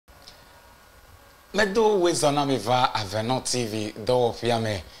Medo wezona miva Aveno TV do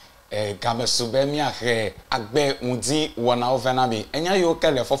fiame game sube mi ahe agbe undi wana ovena mi enya yo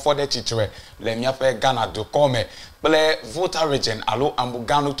kele fofo de chichwe le mi afe Ghana do come ple voter region alo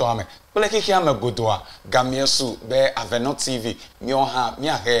ambuganu to ame ple kiki ame godoa game su be Aveno TV mi oha mi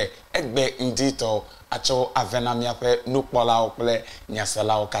ahe egbe ndi to acho avena mi afe nukpola ople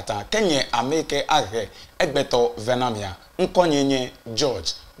nyasela okata kenye ameke ahe egbeto venamia nkonyenye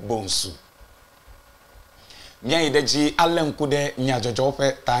George Bonsu Mia ideji alenkude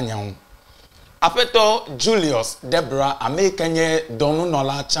nyajojofe tanyaun. Afeto Julius Deborah amekenye donu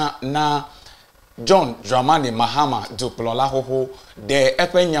nolacha na John Dramani Mahama duplola hoho de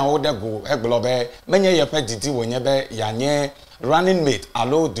epenyawo dego eglobe menye yepe didi wonyebe yanye running mate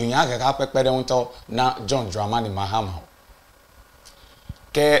alo dunya gaga pepere unto na John Dramani Mahama.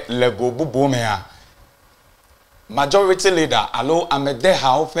 Ke lego bubu mea majority leader alo amede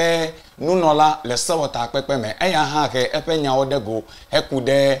haofe nunola lesawata pepe me eya ha ke epenya odego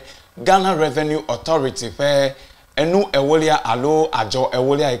hekude Ghana Revenue Authority fe enu ewolia alo ajo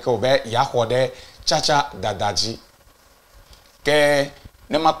ewolia ikobe yahode chacha dadaji ke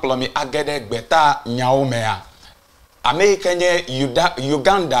nema plomi agede gbeta nyaomea Amerikenye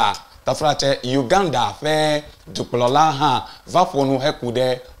Uganda tafrache Uganda fe duplola ha vafonu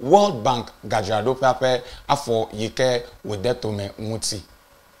hekude World Bank gadrado pape afo yike wedetome muti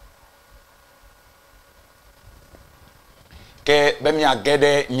ke bemi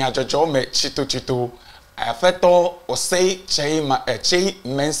agede nyajojo me chito afeto osei chei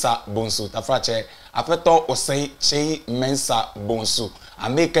mensa bonsu tafrache afeto osei chei mensa bonsu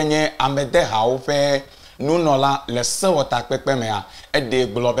Amerikenye amede haofe nunola lesewota pepemea ede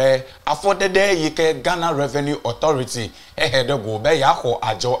globe afodede yike Ghana Revenue Authority ehedego be yaho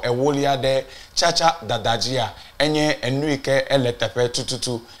ajo ewolia de chacha dadajia enye enuike eletefe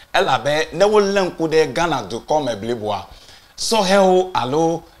tututu elabe newolenkude Ghana do come blibwa so hell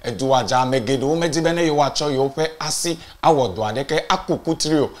alo eduaja megedo medibene yo wacho yo fe asi awodo adeke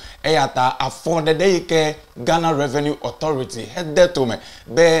akukutrio eyata afodede yike Ghana Revenue Authority hedetome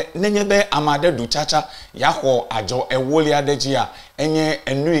be nenyebe amade du chacha yaho ajo ewolia dejia enye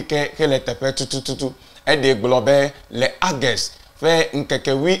enuike heletefe tututu ede globe le ages fe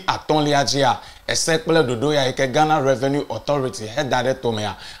nkekewi atonliajia esekple dodo ya yike Ghana Revenue Authority hedade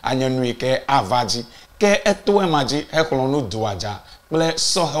tomea anyenuike avaji ke eto emaji heklonu duaja ple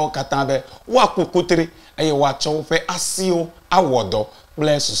sohel katambe wakukutri eye wacho fe asio awodo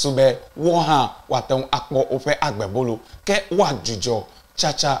ple susube wo ha waton akpo ofe agbebolo ke wajujo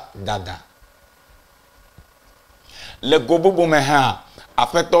chacha dada le gobubu meha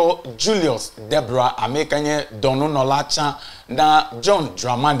afeto Julius Deborah amekenye donu nolacha na John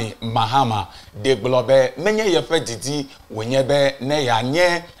Dramani Mahama de globe menye yefe didi wenyebe ne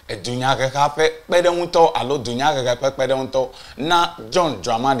yanye edunya gafe pedewunto alo dunya gafe pedewunto na John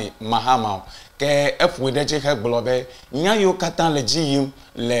Dramani Mahama ke efudeje he globe nyayo katan le jiyim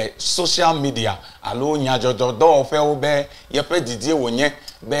le social media alo nyajododo ofe obe yefe didi wonye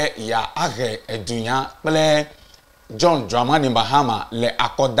be ya age edunya ple John Dramani Mahama le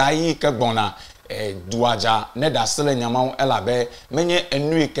akodayi kegbona duaja ne da sele nyamau elabe menye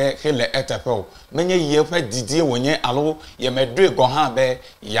enuike hele etefo menye yefe didie wonye alo yemedre goha be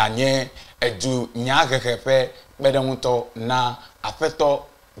yanye edu nyagegefe bedewunto na afeto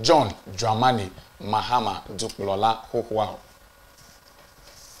John Dramani Mahama duplola hohwa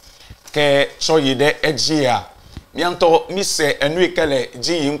ke choyide ejia mianto mise enuikele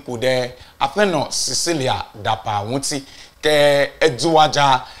jiyim kude afeno Cecilia dapa wuti ke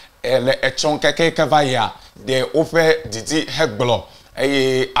eduaja le echon keke kavaya de ofe didi hegblo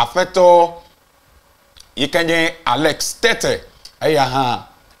afeto yikenye Alex Tete eya ha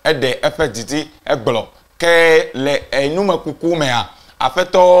ede efe didi hegblo ke le enuma kukumea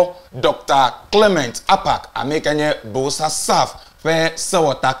afeto Dr. Clement Apak amekenye bosa saf fe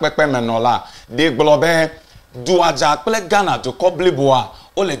sewota pepe menola de globe duaja ple Ghana do kobliboa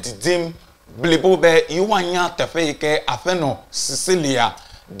ole didim blibo be yuwanya tefe ke afeno Cecilia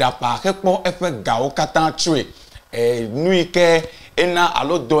dapa hekpo efe gao katan chwe nuike ena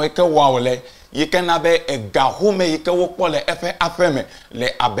alo do eke waole yike na be egahome yike wokpo le efe afeme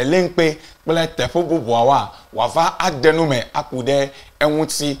le abelenpe ple tefo bubuawa wava adenume akude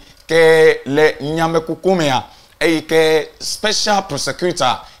enwuti ke le nyame kukumea eyike special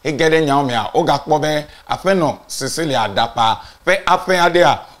prosecutor egede nyaomea ogakpo be afeno Cecilia dapa fe afe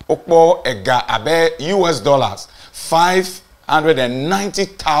adea okpo ega abe US dollars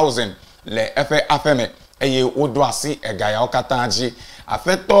 590,000 le efe afeme eye odoasi ega ya okatanji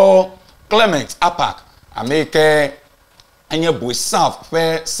afeto Clement Apak ameke enye boy south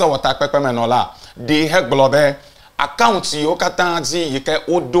fe sawata pepe menola de heglobe account yo katanji yike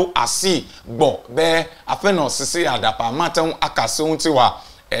odo asi bo be afeno sisi adapa maten akase untiwa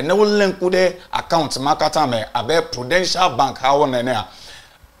ene wo linku de account makata me abe Prudential Bank ha won ne a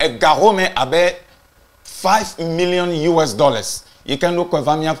egahome abe $5 million you can look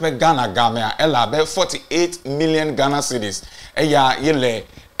over me for Ghana Gamea ela be 48 million Ghana cedis eya yele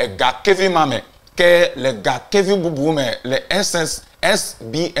ega kevi mame ke le ga kevi bubu me le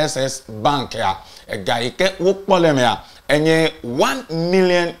SBSS bank ya ega ike wokpole me a enye $1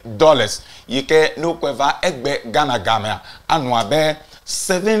 million yike no kweva egbe Ghana Gamea anu abe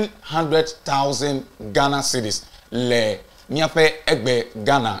 700,000 Ghana cedis le miape egbe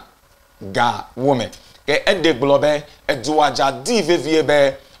Ghana ga wome ke ede globe eduaja divevie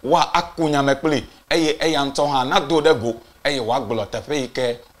be wa akunya mekpli eye eyanto ha na do dego eye wa gbolo tefe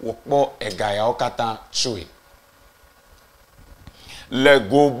ike wokpo ega ya okata chui le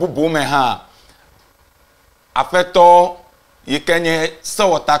go bubu me ha afeto yikenye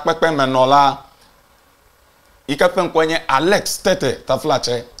sewota pepe menola ikapen kwenye Alex Tete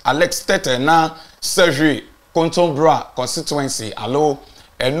taflache Alex Tete na Sergi Contombra constituency alo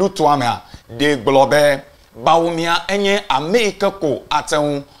enutuamea de globe bawumia enye America ko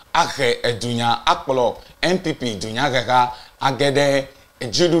aten ahe edunya akpolo NPP dunya gaga agede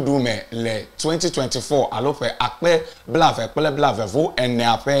ejidudu me le 2024 alofe akpe blave pele blave vo ene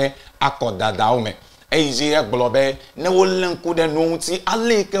ape akodada ome eji globe ne wolenku de nunti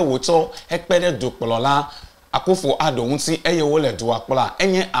aleke woto ekpede dukpolola akofo ado nunti eye wole du akpola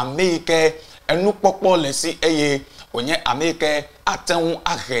enye America enu popo lesi eye onye America aten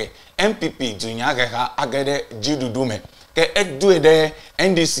ahe MPP dunya gaga agede jidudume ke eduede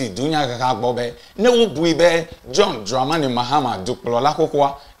NDC dunya gaga gbobe ne wo buibe John Dramani Mahama dukpolola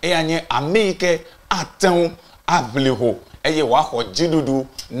kokwa anye America aten abliho eye wa ho jidudu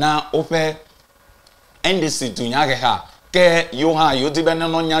na ofe NDC dunya gaga ke yoha yodibe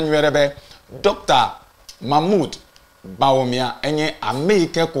no nyanwerebe Dr. Mahmoud Bawumia enye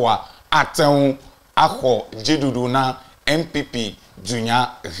America kwa aten aho jidudu na MPP dunya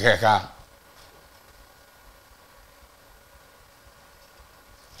gaga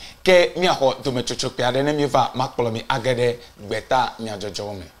ke mi aho do me chochokpe ade ne mi va makpolo mi agede gbeta mi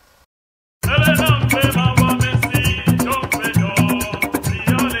ajojo me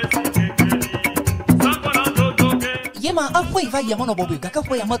Yema afwe iva yamono bobu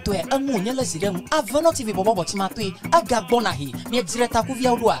gakafwe yamato e angu nyala zirem Avano TV bobo chimatwe agagbona hi mi direta ku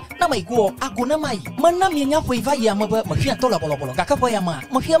via odwa na maiguo agona mai manna mi nyafwe iva yamaba mahia tola bolobolo gakafwe yama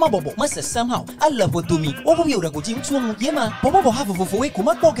mahia mabobo mase somehow alla bodomi obo bi urago jimtuom yema bobo ha fofofo we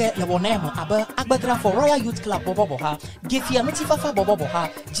kuma koge le wonema aba agbadra for Royal Youth Club bobo ha gefia mutifafa bobo ha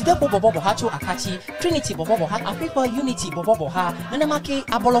jide bobo ha cho akachi Trinity bobo ha Africa Unity bobo ha nanemake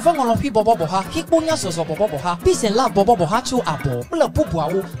abolovo ngolofi bobo ha hikponya zozo bobo ha peace and love bobo ha cho abo ula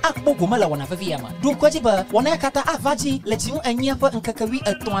bubuawo akpogoma la wana faviama du kwajiba wana kata avaji letimu anyafa nkakawi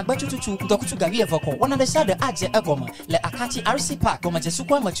eton agbachuchuchu ndokutu gawi evoko wana de sade aje egoma le akati RC Park goma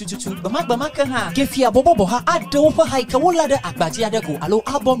jesuko machuchuchu bama kan ha gefia bobo ha ado fa haika wala de agbaji adego alo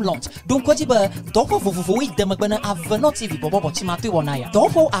album launch du kwajiba dofo fufufu wi demagbana Avano TV bobo chimatu wonaya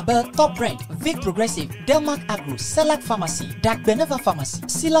dofo aba Top Brand Vic Progressive Denmark Agro Select Pharmacy Dak Beneva Pharmacy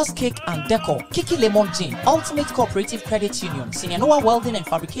Silas Cake and Decor Kiki Lemon Gin Ultimate Cooperative Credit Union Senior Welding and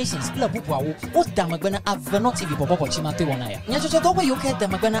Fabrications la bubuawo o damagbana Avano TV bobo chimatu wonaya nyajojo dobo yoke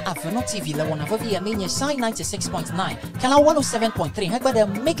damagbana Avano TV la wona via menye sign 96.9 kala 107.3 hagbada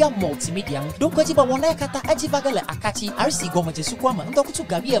mega multimedia don kwajiba wona kata ajivaga le akati RC goma jesukwama ndokutu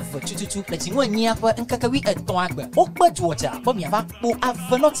gabi ev tututu la jinwa nyiafa nkakawi eton agba okpa juoja bomi ava po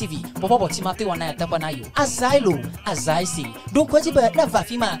Avano TV bobo chimatu wonaya tapana yo azaisi don kwajiba na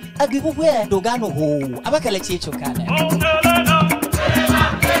vafima agiguwe dogano ho abakale checho kana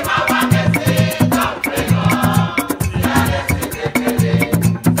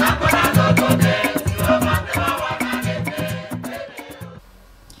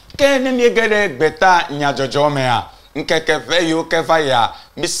kene mi gede gbeta nyajojo me a nkeke veyo kevaya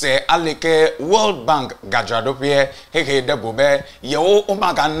mise aleke World Bank gajradopie hege debobe yo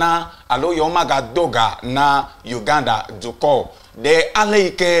omagana alo yo magadoga na Uganda duko de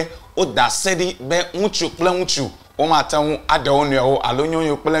aleke odasedi be unchu plenchu o matan adewonu alo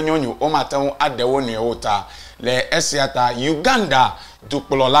nyonyo plenyo o matan adewonu ta le esiata Uganda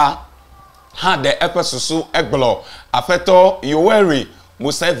duplola ha de epesusu egblo afeto Yoweri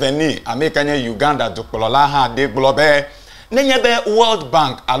Museveni Amerikanye Uganda duplola ha de globe nenyebe World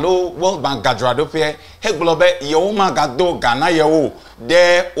Bank alo World Bank gadradopie he globe yo magado Ghana yo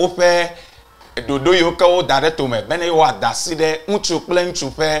de ofe dodo yo ko dare to me bene yo adasi de nchu kple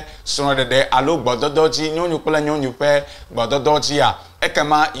nchu pe so de alo gbododoji nyonyu kple nyonyu pe gbododoji a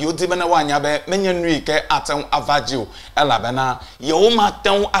ekema yo di bene wa nya be menye nui ke aten avaji o ela bena yo ma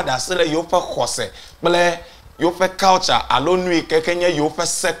ten adasi le yo fe khose kple yo fe culture alo nui ke kenye yo fe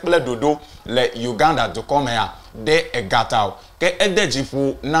sekple dodo le Uganda do come ya de egata ke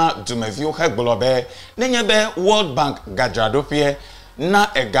edejifu na dumevio heglobe nenye be World Bank gadrado pie na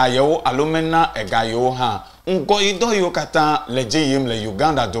egayo alumena egayo ha ngo ido yo kata leje yim le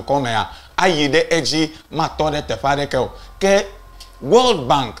Uganda do come ya ayide eji matore tefare ke World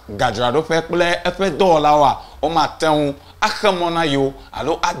Bank gadrado pe ple efe dollar wa o maten akhemona yo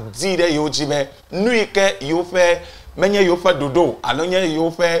alo adire yo jibe nuike yo fe menye yo fe dodo alo nye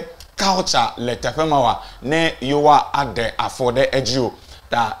yo fe culture le tefemawa ne yo wa ade afode ejio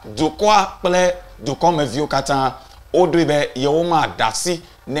da dukwa ple dukwa mevio kata odribe yo ma dasi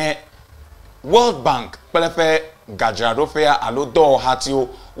ne World Bank ple fe gadrado fe alo do hatio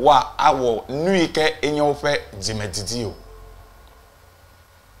wa awo nuike enyo fe dimedidio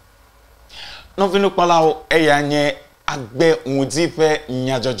no vinu palao eyanye agbe nwudi fe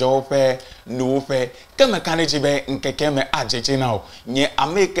nyajojo fe no fe keme kaneji be nkeke me ajeje now nye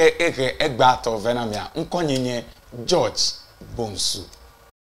ameke ege egba to venamia nkonyenye George Bonsu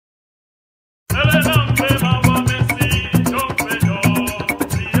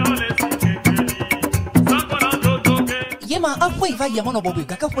Yema afoi va yamono bobu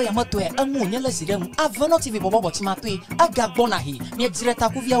kaka fo yamatwe angu nyala sirem Avano TV bobo botimatwe agagbona hi me direta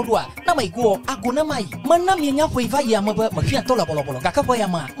ku via odua na maiguo agona mai manna me nya fo va yamaba mahia tola bolo kaka fo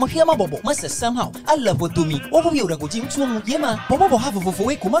yama mahia mabobo mase somehow alla botomi obo bi urago jimtuo yema bobo ha fofo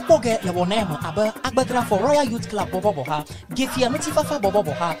we kuma boge le bonema aba agbatra for Royal Youth Club bobo ha gefia metifafa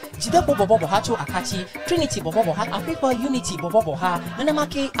bobo ha jida bobo ha cho akachi Trinity bobo ha Africa Unity bobo ha nana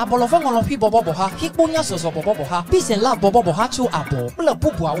make abolovo ngolofi bobo ha hikponya zozo bobo ha peace and love bobo hacho abo bla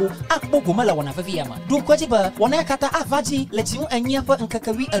bubuawo akpogo mala wana faviama du kwajiba wana kata avaji letiu anya fa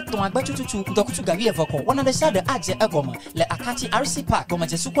nkakawi eton agbachututu ndokutu gawi evoko wana de sade aje egoma le akati RC Park goma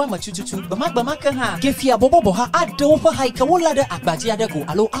jesukwa machututu bama kan ha gefia bobo ha ado fa haika wala de agbaji adego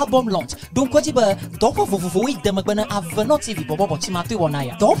alo album launch du kwajiba dofo fufufu wi demagbana Avano TV bobo chimatu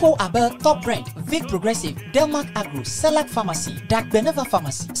wonaya dofo aba top brand Vic Progressive Delmark Agro Select Pharmacy Dagbeneva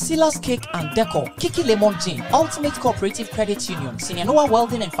Pharmacy Silas Cake and Decor Kiki Lemon Gin Ultimate Cooperative Credit Union, Senior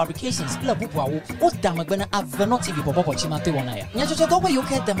Welding and Fabrications, La Bubuawo, O Damagana Avano TV Bobo Chimate Wanaya. Nyajodoba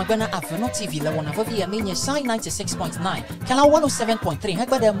Yoke Damagana Avano TV La Wanavia Mania Sign 96.9, Kala 107.3,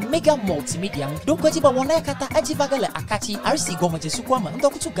 Hagbada Mega Multimedia, Donkotiba Wanakata Ajivagala Akati, RC Goma Jesukwama,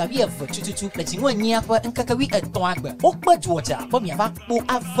 Dokutu Gavia Tutu, Letino Niafa and Kakawi at Toagba, Okba Georgia, Bomiava, O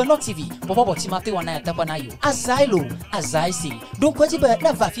Avano TV, Bobo Chimate Wanaya Tapanayo, as I see, Donkotiba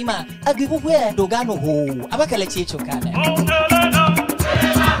Navafima, Agibu Dogano Ho, Abakalechi Chokana.